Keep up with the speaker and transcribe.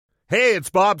Hey, it's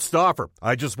Bob Stauffer.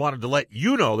 I just wanted to let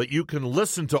you know that you can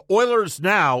listen to Oilers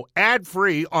Now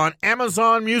ad-free on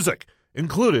Amazon Music,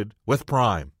 included with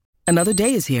Prime. Another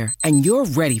day is here, and you're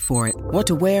ready for it. What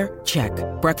to wear? Check.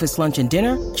 Breakfast, lunch, and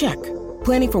dinner? Check.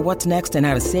 Planning for what's next and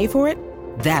how to save for it?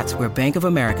 That's where Bank of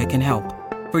America can help.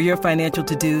 For your financial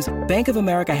to-dos, Bank of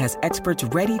America has experts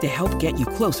ready to help get you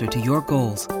closer to your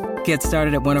goals. Get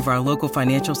started at one of our local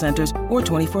financial centers or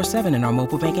 24/7 in our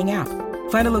mobile banking app.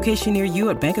 Find a location near you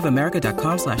at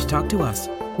bankofamerica.com/talktous.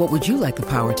 What would you like the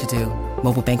power to do?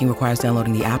 Mobile banking requires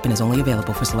downloading the app and is only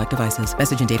available for select devices.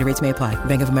 Message and data rates may apply.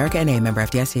 Bank of America N.A., member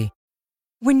FDIC.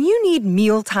 When you need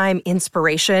mealtime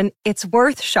inspiration, it's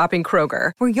worth shopping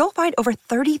Kroger, where you'll find over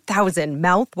 30,000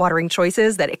 mouth-watering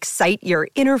choices that excite your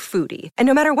inner foodie. And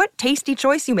no matter what tasty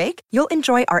choice you make, you'll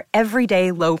enjoy our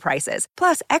everyday low prices,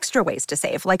 plus extra ways to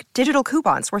save, like digital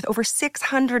coupons worth over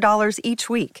 $600 each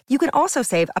week. You can also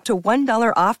save up to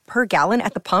 $1 off per gallon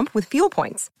at the pump with fuel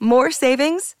points. More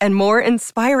savings and more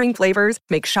inspiring flavors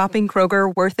make shopping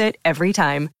Kroger worth it every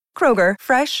time. Kroger,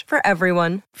 fresh for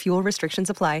everyone. Fuel restrictions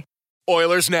apply.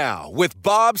 Oilers Now with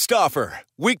Bob Stauffer.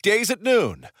 Weekdays at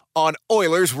noon on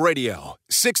Oilers Radio,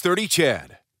 630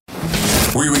 CHED.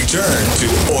 We return to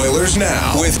Oilers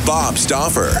Now with Bob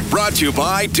Stauffer. Brought to you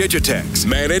by Digitex.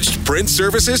 Managed print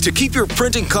services to keep your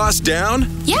printing costs down?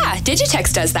 Yeah,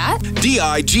 Digitex does that.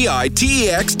 Digitex.ca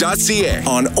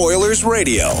on Oilers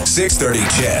Radio, 630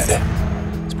 CHED.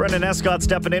 It's Brendan Escott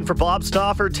stepping in for Bob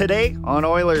Stauffer today on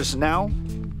Oilers Now.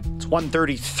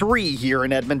 1:33 here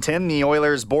in Edmonton. The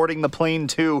Oilers boarding the plane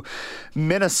to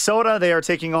Minnesota. They are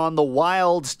taking on the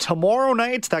Wild tomorrow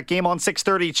night. That game on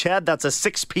 6:30 CHED. That's a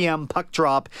 6 p.m. puck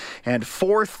drop and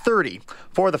 4:30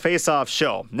 for the face-off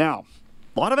show. Now,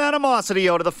 a lot of animosity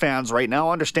out of the fans right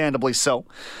now, understandably so.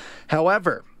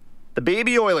 However, the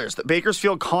baby Oilers, the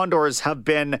Bakersfield Condors, have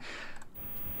been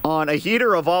on a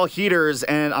heater of all heaters,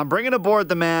 and I'm bringing aboard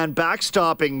the man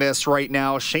backstopping this right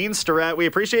now, Shane Storett. We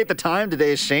appreciate the time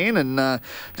today, Shane, and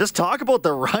just talk about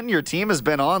the run your team has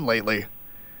been on lately.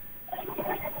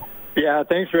 Yeah,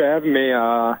 thanks for having me.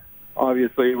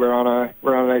 Obviously, we're on a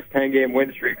nice 10-game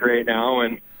win streak right now,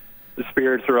 and the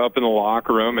spirits are up in the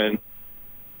locker room. And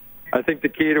I think the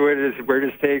key to it is we're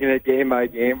just taking it game by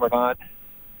game.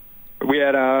 We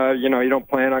had you don't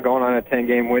plan on going on a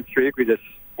 10-game win streak. We just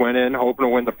went in hoping to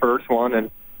win the first one, and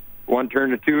one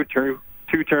turned to two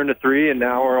turned to three, and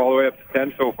now we're all the way up to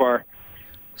 10 so far.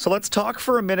 So let's talk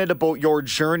for a minute about your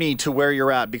journey to where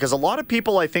you're at, because a lot of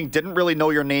people, I think, didn't really know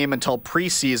your name until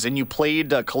preseason. You played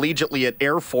collegiately at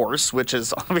Air Force, which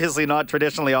is obviously not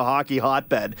traditionally a hockey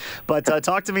hotbed. But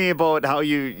talk to me about how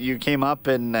you came up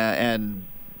and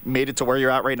made it to where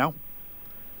you're at right now.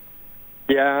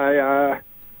 Yeah, I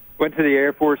went to the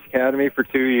Air Force Academy for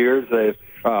 2 years.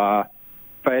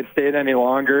 If I had stayed any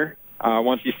longer,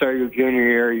 once you start your junior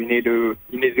year, you need to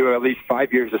do at least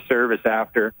 5 years of service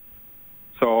after.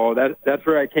 So that's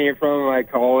where I came from in my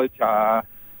college.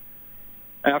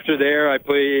 After there, I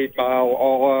played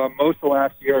most of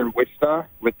last year in Wichita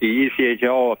with the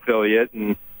ECHL affiliate,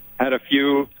 and had a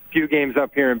few games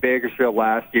up here in Bakersfield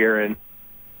last year. And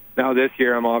now this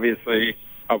year, I'm obviously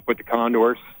up with the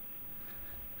Condors.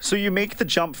 So you make the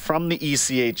jump from the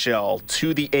ECHL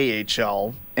to the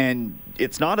AHL, and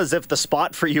it's not as if the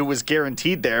spot for you was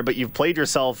guaranteed there, but you've played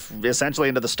yourself essentially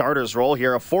into the starter's role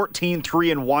here. A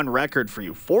 14-3-1 record for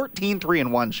you.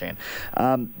 14-3-1, Shane.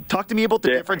 Talk to me about the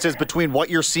differences between what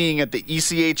you're seeing at the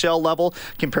ECHL level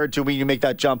compared to when you make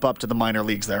that jump up to the minor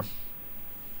leagues there.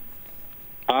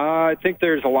 I think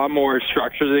there's a lot more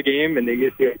structure to the game. In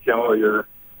the ECHL, you're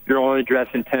only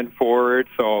dressing 10 forward,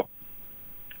 so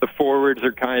the forwards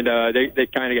are they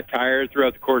kind of get tired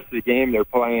throughout the course of the game. They're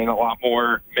playing a lot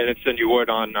more minutes than you would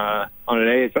on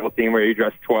an AHL team where you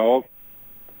dress 12.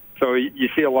 So you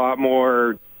see a lot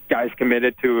more guys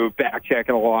committed to back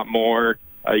checking a lot more.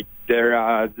 They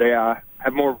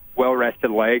have more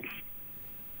well-rested legs.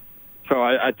 So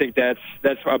I think that's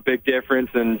a big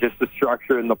difference in just the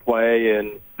structure in the play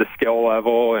and the skill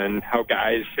level, and how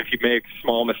guys, if you make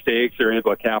small mistakes, are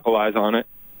able to capitalize on it.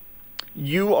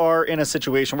 You are in a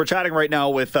situation, we're chatting right now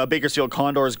with Bakersfield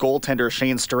Condors goaltender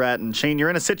Shane Storett. And Shane, you're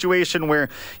in a situation where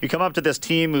you come up to this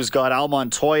team who's got Al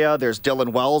Montoya, there's Dylan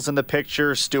Wells in the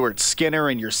picture, Stuart Skinner,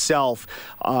 and yourself.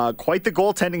 Quite the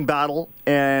goaltending battle,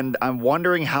 and I'm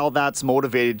wondering how that's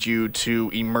motivated you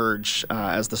to emerge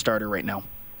as the starter right now.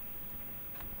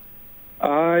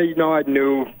 I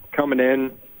knew coming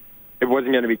in it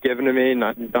wasn't going to be given to me.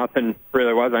 Nothing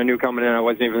really was. I knew coming in I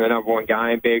wasn't even the number one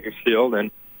guy in Bakersfield,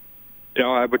 and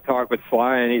I would talk with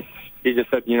Sly, and he just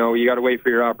said, you got to wait for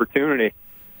your opportunity.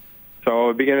 So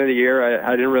at the beginning of the year,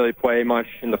 I didn't really play much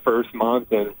in the first month,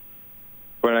 and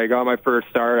when I got my first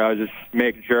start, I was just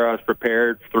making sure I was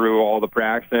prepared through all the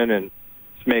practicing and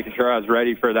just making sure I was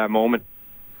ready for that moment.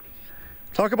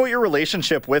 Talk about your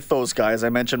relationship with those guys. I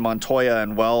mentioned Montoya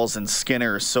and Wells and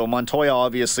Skinner. So Montoya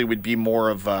obviously would be more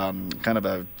of kind of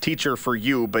a teacher for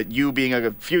you, but you being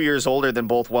a few years older than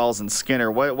both Wells and Skinner,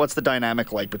 what's the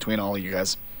dynamic like between all of you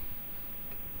guys?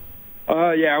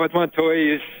 Yeah, with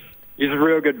Montoya, he's a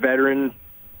real good veteran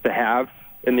to have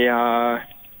in the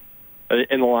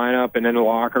lineup and in the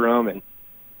locker room, and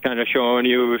kind of showing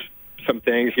you some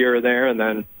things here or there. And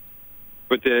then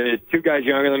with the two guys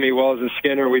younger than me, Wells and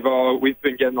Skinner, we've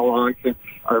been getting along since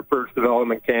our first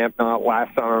development camp, not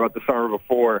last summer, but the summer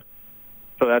before.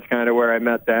 So that's kind of where I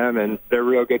met them, and they're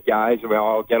real good guys, and we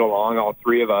all get along, all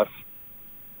three of us.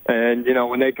 And, you know,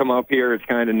 when they come up here, it's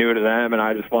kind of new to them, and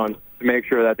I just want to make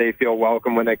sure that they feel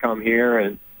welcome when they come here.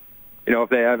 And, you know, if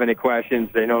they have any questions,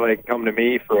 they know they can come to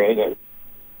me for it. And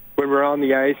when we're on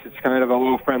the ice, it's kind of a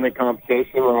little friendly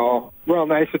competition. We're all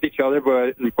nice with each other,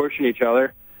 and pushing each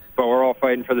other. But we're all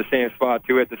fighting for the same spot,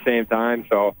 too, at the same time.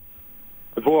 So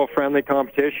it's a little friendly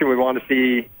competition. We want to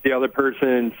see the other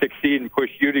person succeed and push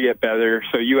you to get better,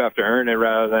 so you have to earn it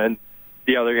rather than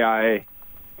the other guy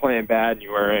playing bad and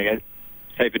you earning it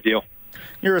type of deal.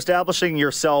 You're establishing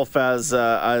yourself as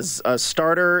a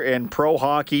starter in pro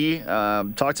hockey.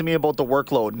 Talk to me about the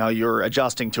workload. Now you're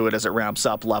adjusting to it as it ramps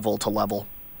up level to level.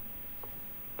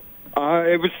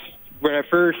 It was... When I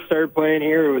first started playing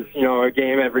here, it was, you know, a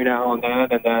game every now and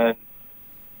then,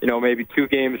 you know, maybe 2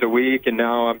 games a week, and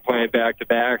now I'm playing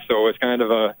back-to-back, so it was kind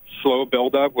of a slow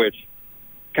build-up, which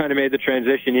kind of made the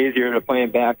transition easier to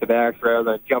playing back-to-backs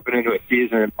rather than jumping into a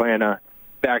season and playing a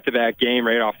back-to-back game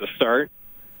right off the start.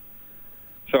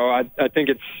 So I think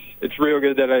it's real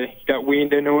good that I got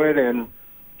weaned into it and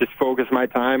just focused my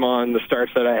time on the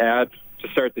starts that I had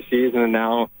to start the season, and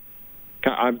now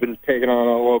I've been taking on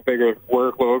a little bigger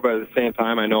workload, but at the same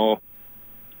time, I know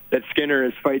that Skinner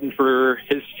is fighting for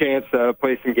his chance to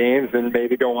play some games and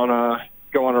maybe go on a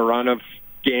run of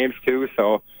games too.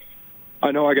 So I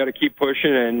know I got to keep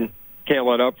pushing and can't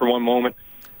let up for one moment.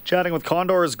 Chatting with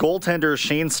Condors goaltender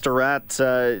Shane Starrett.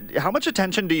 How much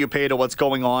attention do you pay to what's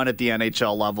going on at the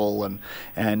NHL level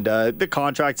and the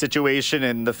contract situation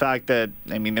and the fact that,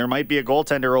 I mean, there might be a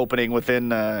goaltender opening within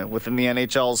the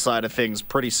NHL side of things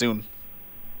pretty soon?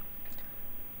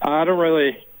 I don't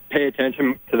really pay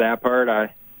attention to that part.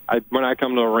 When I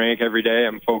come to the rink every day,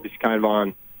 I'm focused kind of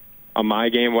on my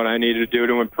game, what I need to do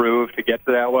to improve to get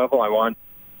to that level. I want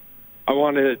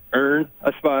to earn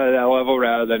a spot at that level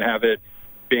rather than have it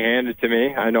be handed to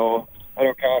me. I know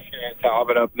Koski and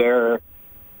Talbot up there are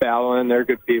battling. They're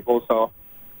good people, so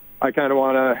I kind of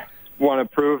want to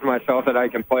prove to myself that I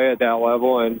can play at that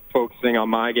level and focusing on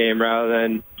my game rather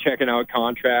than checking out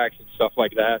contracts and stuff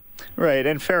like that. Right,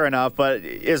 and fair enough, but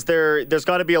there's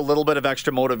got to be a little bit of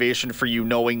extra motivation for you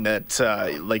knowing that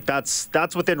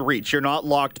that's within reach. You're not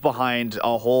locked behind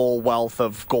a whole wealth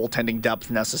of goaltending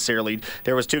depth necessarily.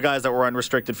 There was 2 guys that were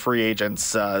unrestricted free agents,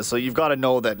 so you've got to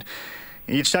know that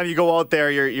each time you go out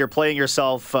there, you're playing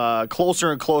yourself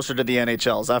closer and closer to the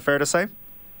NHL. Is that fair to say?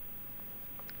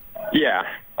 Yeah,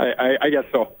 I guess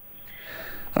so.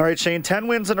 All right, Shane, 10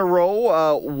 wins in a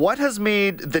row. What has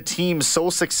made the team so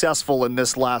successful in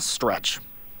this last stretch?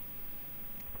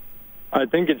 I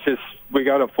think it's just we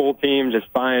got a full team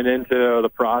just buying into the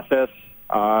process.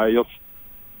 You'll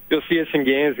see us in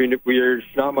games. There's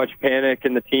not much panic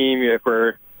in the team if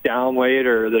we're down late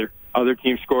or the other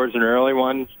team scores an early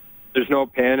one. There's no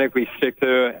panic. We stick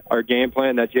to our game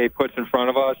plan that Jay puts in front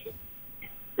of us.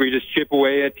 We just chip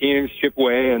away at teams,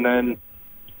 and then,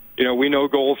 you know, we know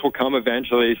goals will come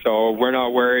eventually, so we're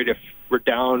not worried if we're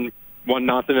down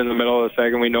 1-0 in the middle of the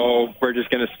second. We know we're just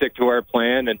going to stick to our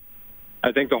plan, and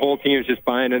I think the whole team is just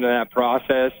buying into that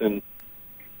process and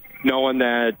knowing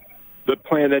that the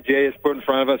plan that Jay has put in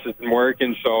front of us has been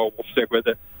working, so we'll stick with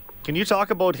it. Can you talk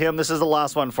about him? This is the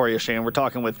last one for you, Shane. We're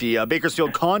talking with the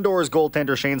Bakersfield Condors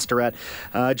goaltender, Shane Starrett.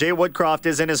 Jay Woodcroft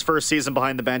is in his first season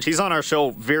behind the bench. He's on our show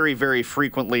very, very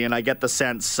frequently, and I get the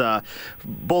sense,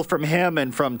 both from him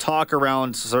and from talk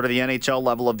around sort of the NHL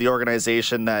level of the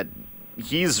organization, that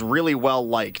he's really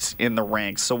well-liked in the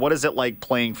ranks. So what is it like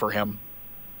playing for him?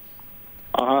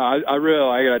 I really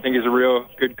like it. I think he's a real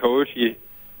good coach. He's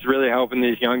really helping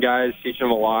these young guys, teaching them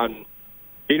a lot. And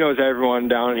he knows everyone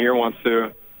down here wants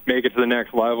to make it to the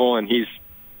next level, and he's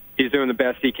doing the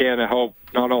best he can to help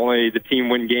not only the team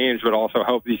win games, but also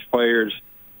help these players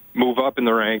move up in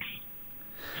the ranks.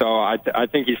 So I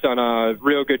think he's done a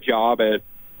real good job at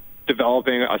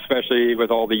developing, especially with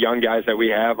all the young guys that we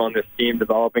have on this team,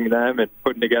 developing them and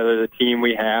putting together the team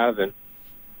we have. And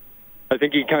I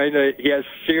think he has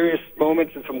serious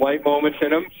moments and some light moments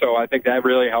in him, so I think that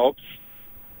really helps.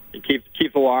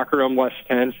 Keep the locker room less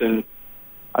tense, and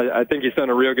I think he's done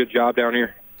a real good job down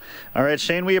here. All right,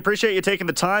 Shane, we appreciate you taking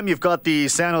the time. You've got the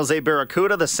San Jose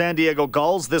Barracuda, the San Diego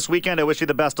Gulls this weekend. I wish you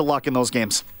the best of luck in those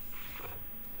games.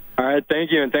 All right,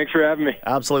 thank you, and thanks for having me.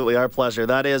 Absolutely, our pleasure.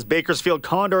 That is Bakersfield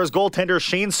Condors goaltender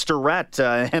Shane Starrett.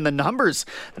 And the numbers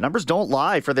don't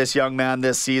lie for this young man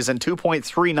this season.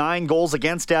 2.39 goals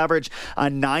against average, a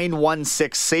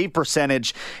 .916 save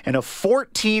percentage, and a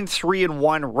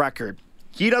 14-3-1 record.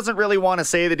 He doesn't really want to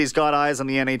say that he's got eyes on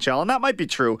the NHL, and that might be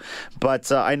true.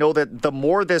 But I know that the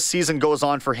more this season goes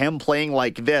on for him playing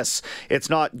like this, it's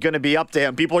not going to be up to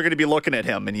him. People are going to be looking at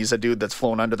him, and he's a dude that's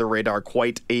flown under the radar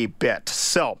quite a bit.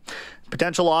 So,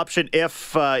 potential option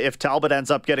if Talbot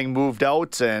ends up getting moved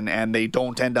out and they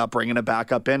don't end up bringing a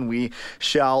backup in, we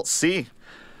shall see.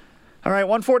 All right,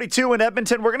 1:42 in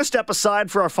Edmonton. We're going to step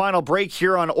aside for our final break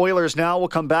here on Oilers Now. We'll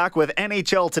come back with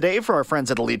NHL Today for our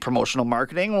friends at Elite Promotional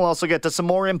Marketing. We'll also get to some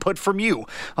more input from you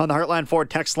on the Heartland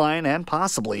Ford text line and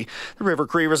possibly the River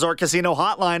Cree Resort Casino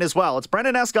hotline as well. It's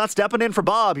Brendan Escott stepping in for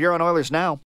Bob here on Oilers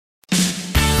Now.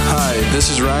 Hi,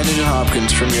 this is Ryan Nugent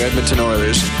Hopkins from your Edmonton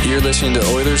Oilers. You're listening to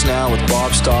Oilers Now with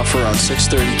Bob Stauffer on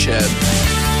 630 CHED.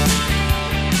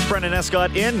 Brendan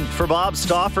Escott in for Bob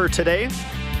Stauffer today.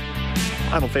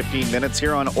 Final 15 minutes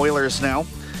here on Oilers Now.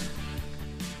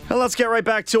 Well, let's get right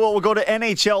back to it. We'll go to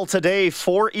NHL Today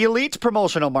for Elite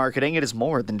Promotional Marketing. It is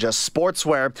more than just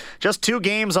sportswear. Just 2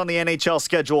 games on the NHL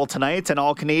schedule tonight. An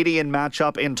all-Canadian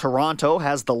matchup in Toronto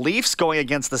has the Leafs going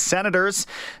against the Senators,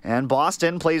 and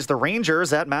Boston plays the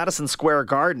Rangers at Madison Square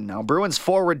Garden. Now, Bruins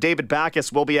forward David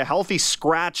Backes will be a healthy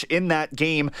scratch in that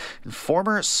game, and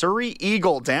former Surrey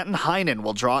Eagle Danton Heinen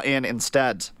will draw in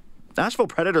instead. Nashville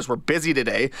Predators were busy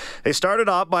today. They started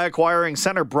off by acquiring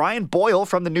center Brian Boyle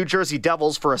from the New Jersey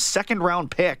Devils for a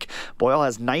second-round pick. Boyle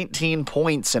has 19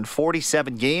 points in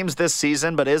 47 games this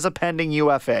season, but is a pending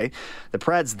UFA. The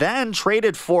Preds then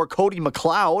traded for Cody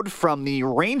McLeod from the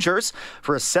Rangers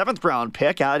for a 7th-round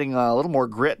pick, adding a little more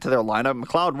grit to their lineup.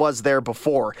 McLeod was there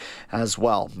before as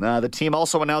well. The team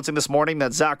also announcing this morning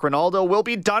that Zach Rinaldo will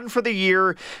be done for the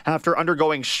year after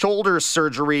undergoing shoulder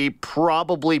surgery,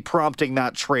 probably prompting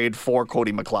that trade for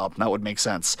Cody McLeod. That would make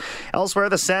sense. Elsewhere,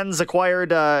 the Sens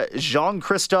acquired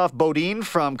Jean-Christophe Bodin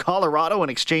from Colorado in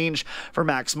exchange for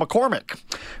Max McCormick.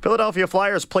 Philadelphia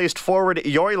Flyers placed forward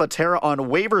Jori Lehtera on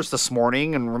waivers this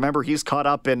morning, and remember, he's caught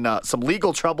up in some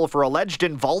legal trouble for alleged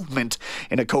involvement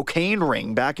in a cocaine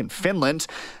ring back in Finland.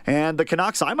 And the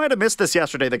Canucks, I might have missed this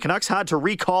yesterday, the Canucks had to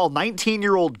recall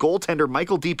 19-year-old goaltender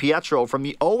Michael DiPietro from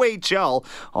the OHL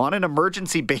on an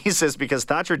emergency basis because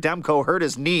Thatcher Demko hurt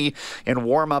his knee in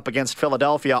warm-up against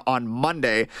Philadelphia on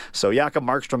Monday. So Jakob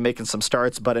Markstrom making some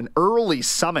starts, but an early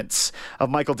summons of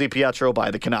Michael DiPietro by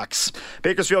the Canucks.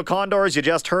 Bakersfield Condors, you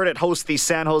just heard it, host the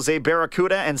San Jose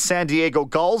Barracuda and San Diego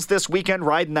Gulls this weekend,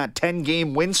 riding that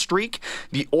 10-game win streak.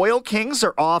 The Oil Kings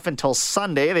are off until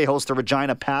Sunday. They host the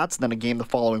Regina Pats, and then a game the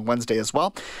following Wednesday as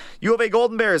well. U of A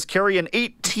Golden Bears carry an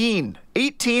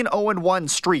 18-0-1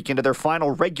 streak into their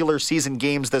final regular season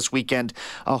games this weekend,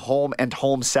 a home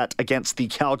set against the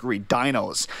Calgary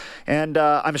Dinos. And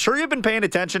I'm sure you've been paying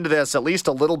attention to this at least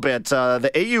a little bit.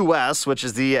 The AUS, which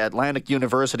is the Atlantic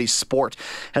University Sport,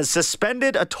 has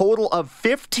suspended a total of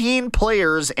 15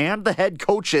 players and the head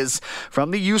coaches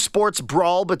from the U Sports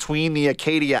brawl between the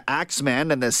Acadia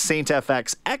Axemen and the St.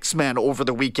 FX X-Men over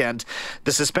the weekend.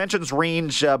 The suspensions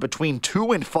range between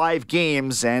 2 and 5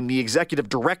 games, and the executive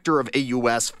director of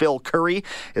AUS, Phil Curry,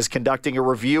 is conducting a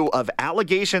review of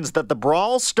allegations that the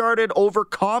brawl started over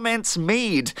comments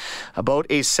made about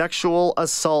a sexual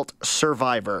assault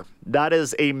survivor. That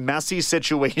is a messy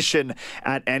situation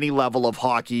at any level of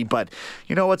hockey, but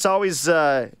you know, it's always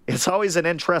an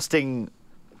interesting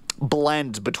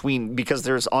blend between, because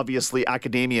there's obviously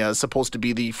academia is supposed to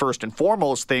be the first and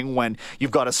foremost thing when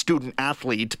you've got a student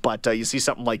athlete, but you see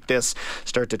something like this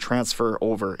start to transfer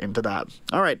over into that.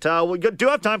 All right, we do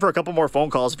have time for a couple more phone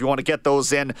calls if you want to get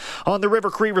those in on the River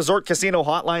Cree Resort Casino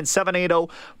hotline,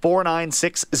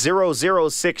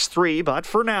 780-496-0063. But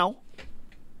for now,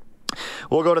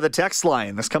 we'll go to the text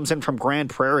line. This comes in from Grand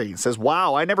Prairie. It says,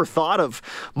 wow, I never thought of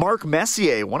Mark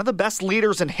Messier, one of the best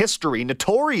leaders in history,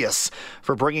 notorious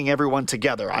for bringing everyone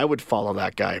together. I would follow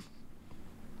that guy.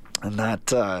 And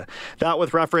that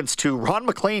with reference to Ron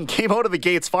MacLean came out of the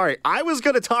gates firing. I was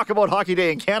going to talk about Hockey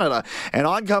Day in Canada, and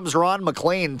on comes Ron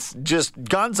MacLean, just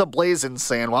guns a-blazing,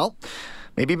 saying, well,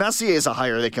 maybe Messier is a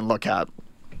hire they can look at.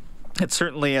 it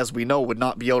certainly, as we know, would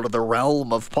not be out of the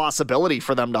realm of possibility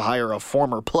for them to hire a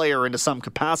former player into some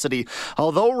capacity,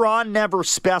 although Ron never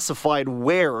specified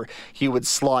where he would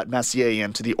slot Messier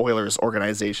into the Oilers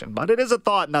organization. But it is a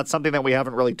thought, and that's something that we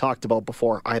haven't really talked about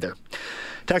before either.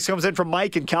 Text comes in from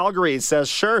Mike in Calgary. It says,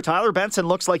 sure, Tyler Benson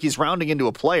looks like he's rounding into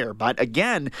a player, but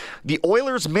again, the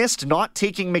Oilers missed not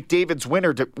taking McDavid's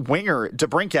winger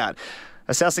DeBrincat.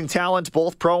 Assessing talent,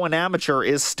 both pro and amateur,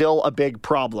 is still a big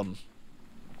problem.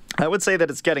 I would say that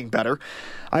it's getting better.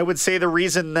 I would say the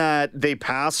reason that they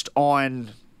passed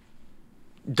on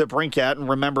DeBrincat, and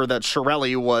remember that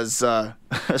Chiarelli was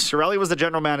the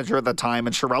general manager at the time,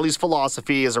 and Chiarelli's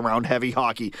philosophy is around heavy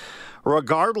hockey,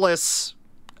 regardless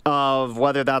of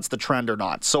whether that's the trend or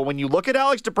not. So when you look at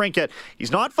Alex DeBrincat,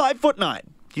 he's not 5'9".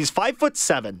 He's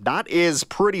 5'7". That is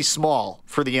pretty small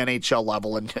for the NHL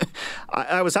level. And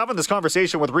I was having this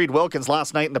conversation with Reed Wilkins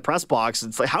last night in the press box.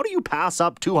 It's like, how do you pass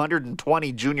up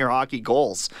 220 junior hockey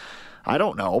goals? I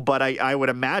don't know, but I would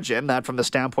imagine that from the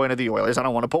standpoint of the Oilers, I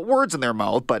don't want to put words in their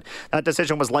mouth, but that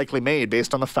decision was likely made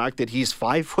based on the fact that he's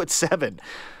 5'7".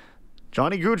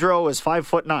 Johnny Gaudreau is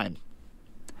 5'9".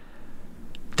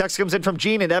 Text comes in from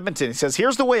Gene in Edmonton. He says,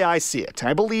 here's the way I see it.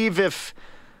 I believe if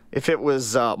it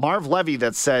was Marv Levy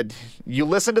that said, you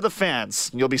listen to the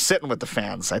fans, you'll be sitting with the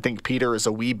fans. I think Peter is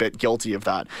a wee bit guilty of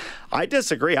that. I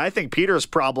disagree. I think Peter's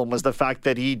problem was the fact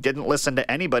that he didn't listen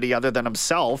to anybody other than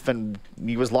himself, and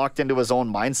he was locked into his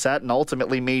own mindset and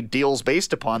ultimately made deals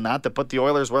based upon that put the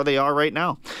Oilers where they are right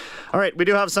now. All right, we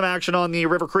do have some action on the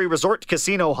River Cree Resort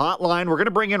Casino hotline. We're going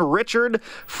to bring in Richard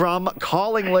from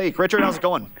Calling Lake. Richard, how's it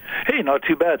going? Hey, not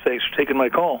too bad. Thanks for taking my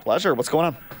call. Pleasure. What's going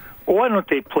on? Well, why don't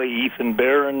they play Ethan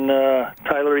Bear and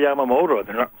Tyler Yamamoto?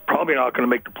 They're probably not going to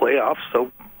make the playoffs,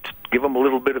 so just give them a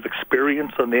little bit of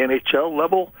experience on the NHL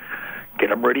level, get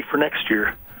them ready for next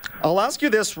year. I'll ask you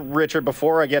this, Richard,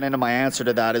 before I get into my answer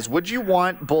to that, is would you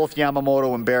want both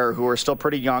Yamamoto and Bear, who are still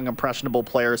pretty young, impressionable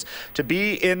players, to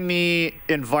be in the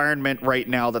environment right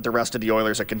now that the rest of the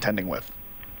Oilers are contending with?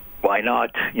 Why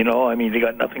not? You know, I mean, they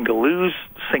got nothing to lose,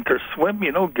 sink or swim,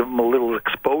 you know, give them a little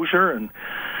exposure and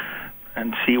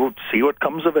see what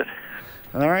comes of it.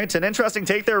 All right, an interesting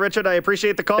take there, Richard. I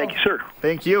appreciate the call. Thank you, sir.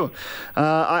 Thank you.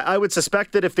 I would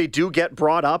suspect that if they do get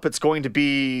brought up, it's going to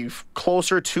be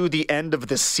closer to the end of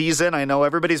the season. I know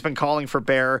everybody's been calling for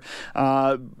Bear.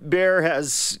 Bear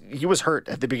he was hurt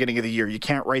at the beginning of the year. You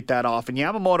can't write that off. And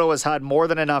Yamamoto has had more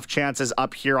than enough chances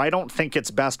up here. I don't think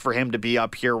it's best for him to be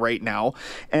up here right now.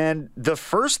 And the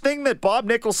first thing that Bob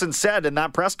Nicholson said in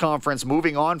that press conference,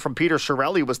 moving on from Peter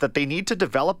Chiarelli, was that they need to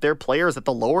develop their players at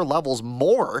the lower levels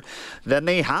more than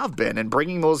they have been, and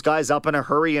bringing those guys up in a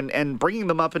hurry and bringing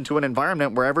them up into an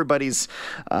environment where everybody's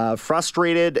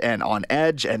frustrated and on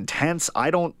edge and tense. I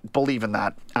don't believe in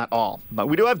that at all. But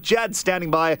we do have Jed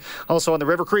standing by also on the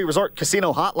River Cree Resort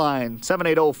Casino hotline,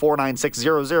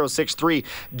 780-496-0063.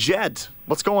 Jed,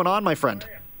 what's going on, my friend?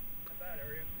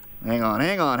 Hang on.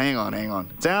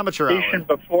 It's amateur hour.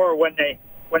 Before when they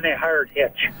hired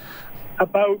Hitch,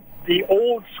 about the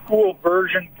old school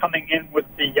version coming in with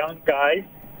the young guys.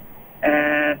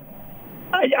 And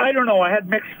I don't know. I had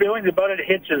mixed feelings about it.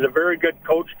 Hitch is a very good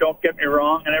coach, don't get me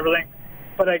wrong, and everything.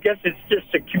 But I guess it's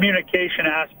just a communication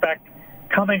aspect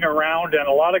coming around. And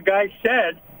a lot of guys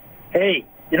said, hey,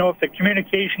 you know, if the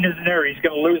communication isn't there, he's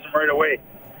going to lose them right away.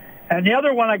 And the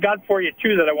other one I got for you,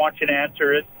 too, that I want you to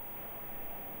answer is,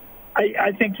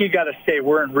 I think you got to say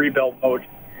we're in rebuild mode.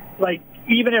 Like,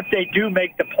 even if they do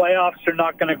make the playoffs, they're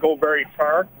not going to go very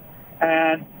far.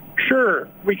 And sure,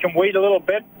 we can wait a little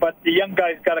bit, but the young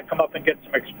guys got to come up and get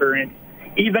some experience.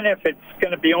 Even if it's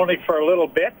going to be only for a little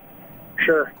bit,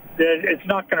 sure, it's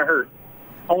not going to hurt.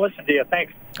 I'll listen to you.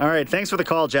 Thanks. All right. Thanks for the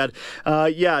call, Jed.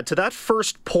 To that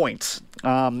first point,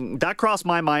 that crossed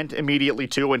my mind immediately,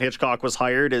 too, when Hitchcock was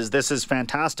hired, this is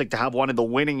fantastic to have one of the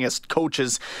winningest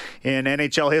coaches in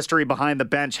NHL history behind the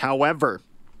bench. However,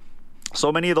 so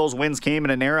many of those wins came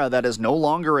in an era that is no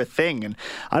longer a thing. And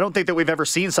I don't think that we've ever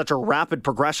seen such a rapid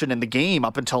progression in the game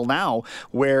up until now,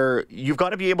 where you've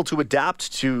got to be able to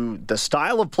adapt to the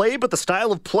style of play, but the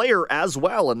style of player as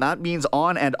well. And that means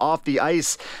on and off the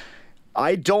ice.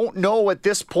 I don't know at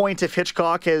this point if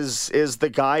Hitchcock is the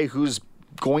guy who's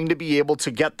going to be able to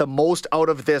get the most out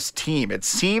of this team. It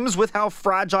seems with how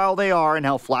fragile they are and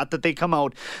how flat that they come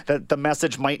out that the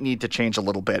message might need to change a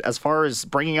little bit. As far as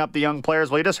bringing up the young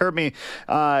players, well, you just heard me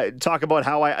talk about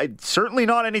how I certainly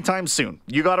not anytime soon.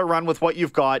 You got to run with what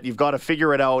you've got. You've got to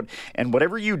figure it out. And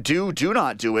whatever you do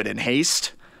not do it in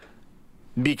haste,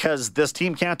 because this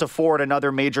team can't afford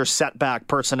another major setback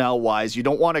personnel-wise. You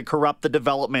don't want to corrupt the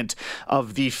development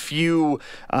of the few,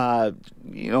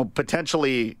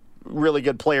 potentially really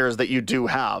good players that you do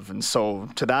have. And so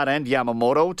to that end,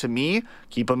 Yamamoto, to me,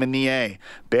 keep him in the A.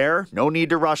 Bear, no need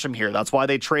to rush him here. That's why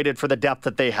they traded for the depth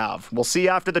that they have. We'll see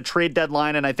after the trade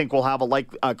deadline, and I think we'll have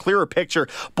a clearer picture,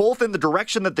 both in the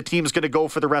direction that the team's going to go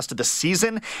for the rest of the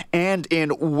season and in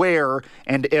where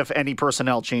and if any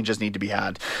personnel changes need to be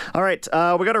had. All right,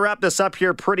 we got to wrap this up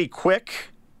here pretty quick.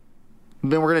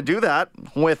 Then we're going to do that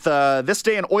with This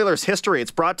Day in Oilers History.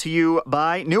 It's brought to you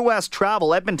by New West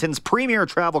Travel, Edmonton's premier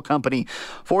travel company.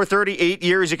 For 38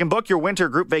 years, you can book your winter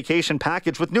group vacation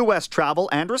package with New West Travel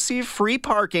and receive free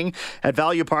parking at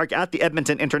Value Park at the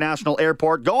Edmonton International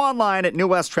Airport. Go online at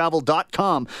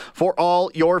newwesttravel.com for all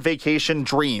your vacation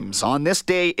dreams. On this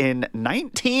day in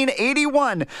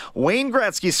 1981, Wayne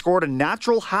Gretzky scored a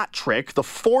natural hat trick, the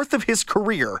fourth of his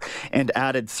career, and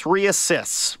added 3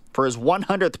 assists for his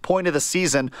 100th point of the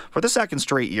season for the second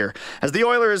straight year, as the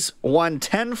Oilers won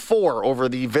 10-4 over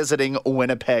the visiting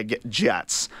Winnipeg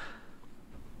Jets.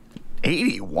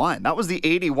 81. That was the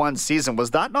 81 season.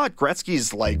 Was that not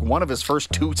Gretzky's, one of his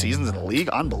first 2 seasons in the league?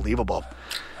 Unbelievable.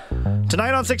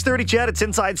 Tonight on 6:30 CHED, it's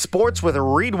Inside Sports with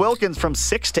Reed Wilkins from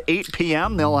 6 to 8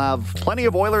 p.m. They'll have plenty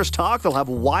of Oilers talk. They'll have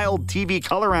Wild TV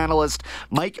color analyst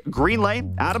Mike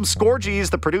Greenlay. Adam Scorgi is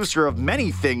the producer of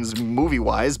many things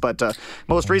movie-wise, but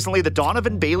most recently the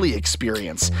Donovan Bailey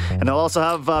Experience. And they'll also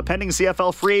have pending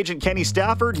CFL free agent Kenny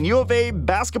Stafford and U of A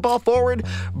basketball forward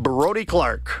Brody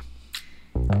Clark.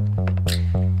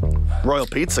 Royal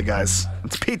Pizza, guys.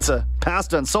 It's pizza,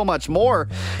 pasta, and so much more.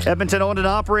 Edmonton owned and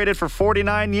operated for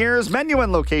 49 years. Menu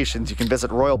and locations. You can visit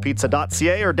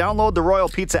royalpizza.ca or download the Royal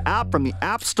Pizza app from the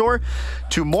App Store.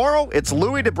 Tomorrow, it's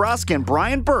Louis DeBrusque and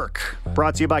Brian Burke.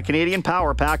 Brought to you by Canadian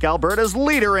Power Pack, Alberta's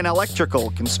leader in electrical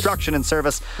construction and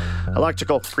service.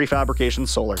 Electrical, prefabrication,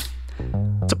 solar.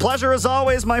 It's a pleasure as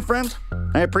always, my friend.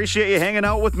 I appreciate you hanging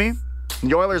out with me.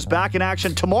 The Oilers back in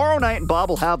action tomorrow night, and Bob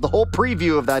will have the whole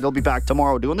preview of that. He'll be back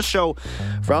tomorrow doing the show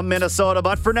from Minnesota.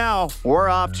 But for now, we're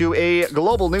off to a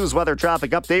global news weather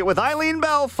traffic update with Eileen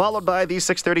Bell, followed by the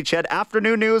 6:30 CHED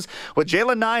afternoon news with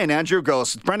Jalen Nye and Andrew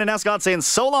Ghost. Brendan Escott saying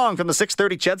so long from the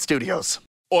 6:30 CHED studios.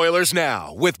 Oilers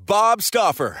Now with Bob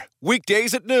Stauffer.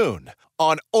 Weekdays at noon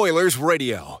on Oilers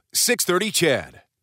Radio, 6:30 CHED.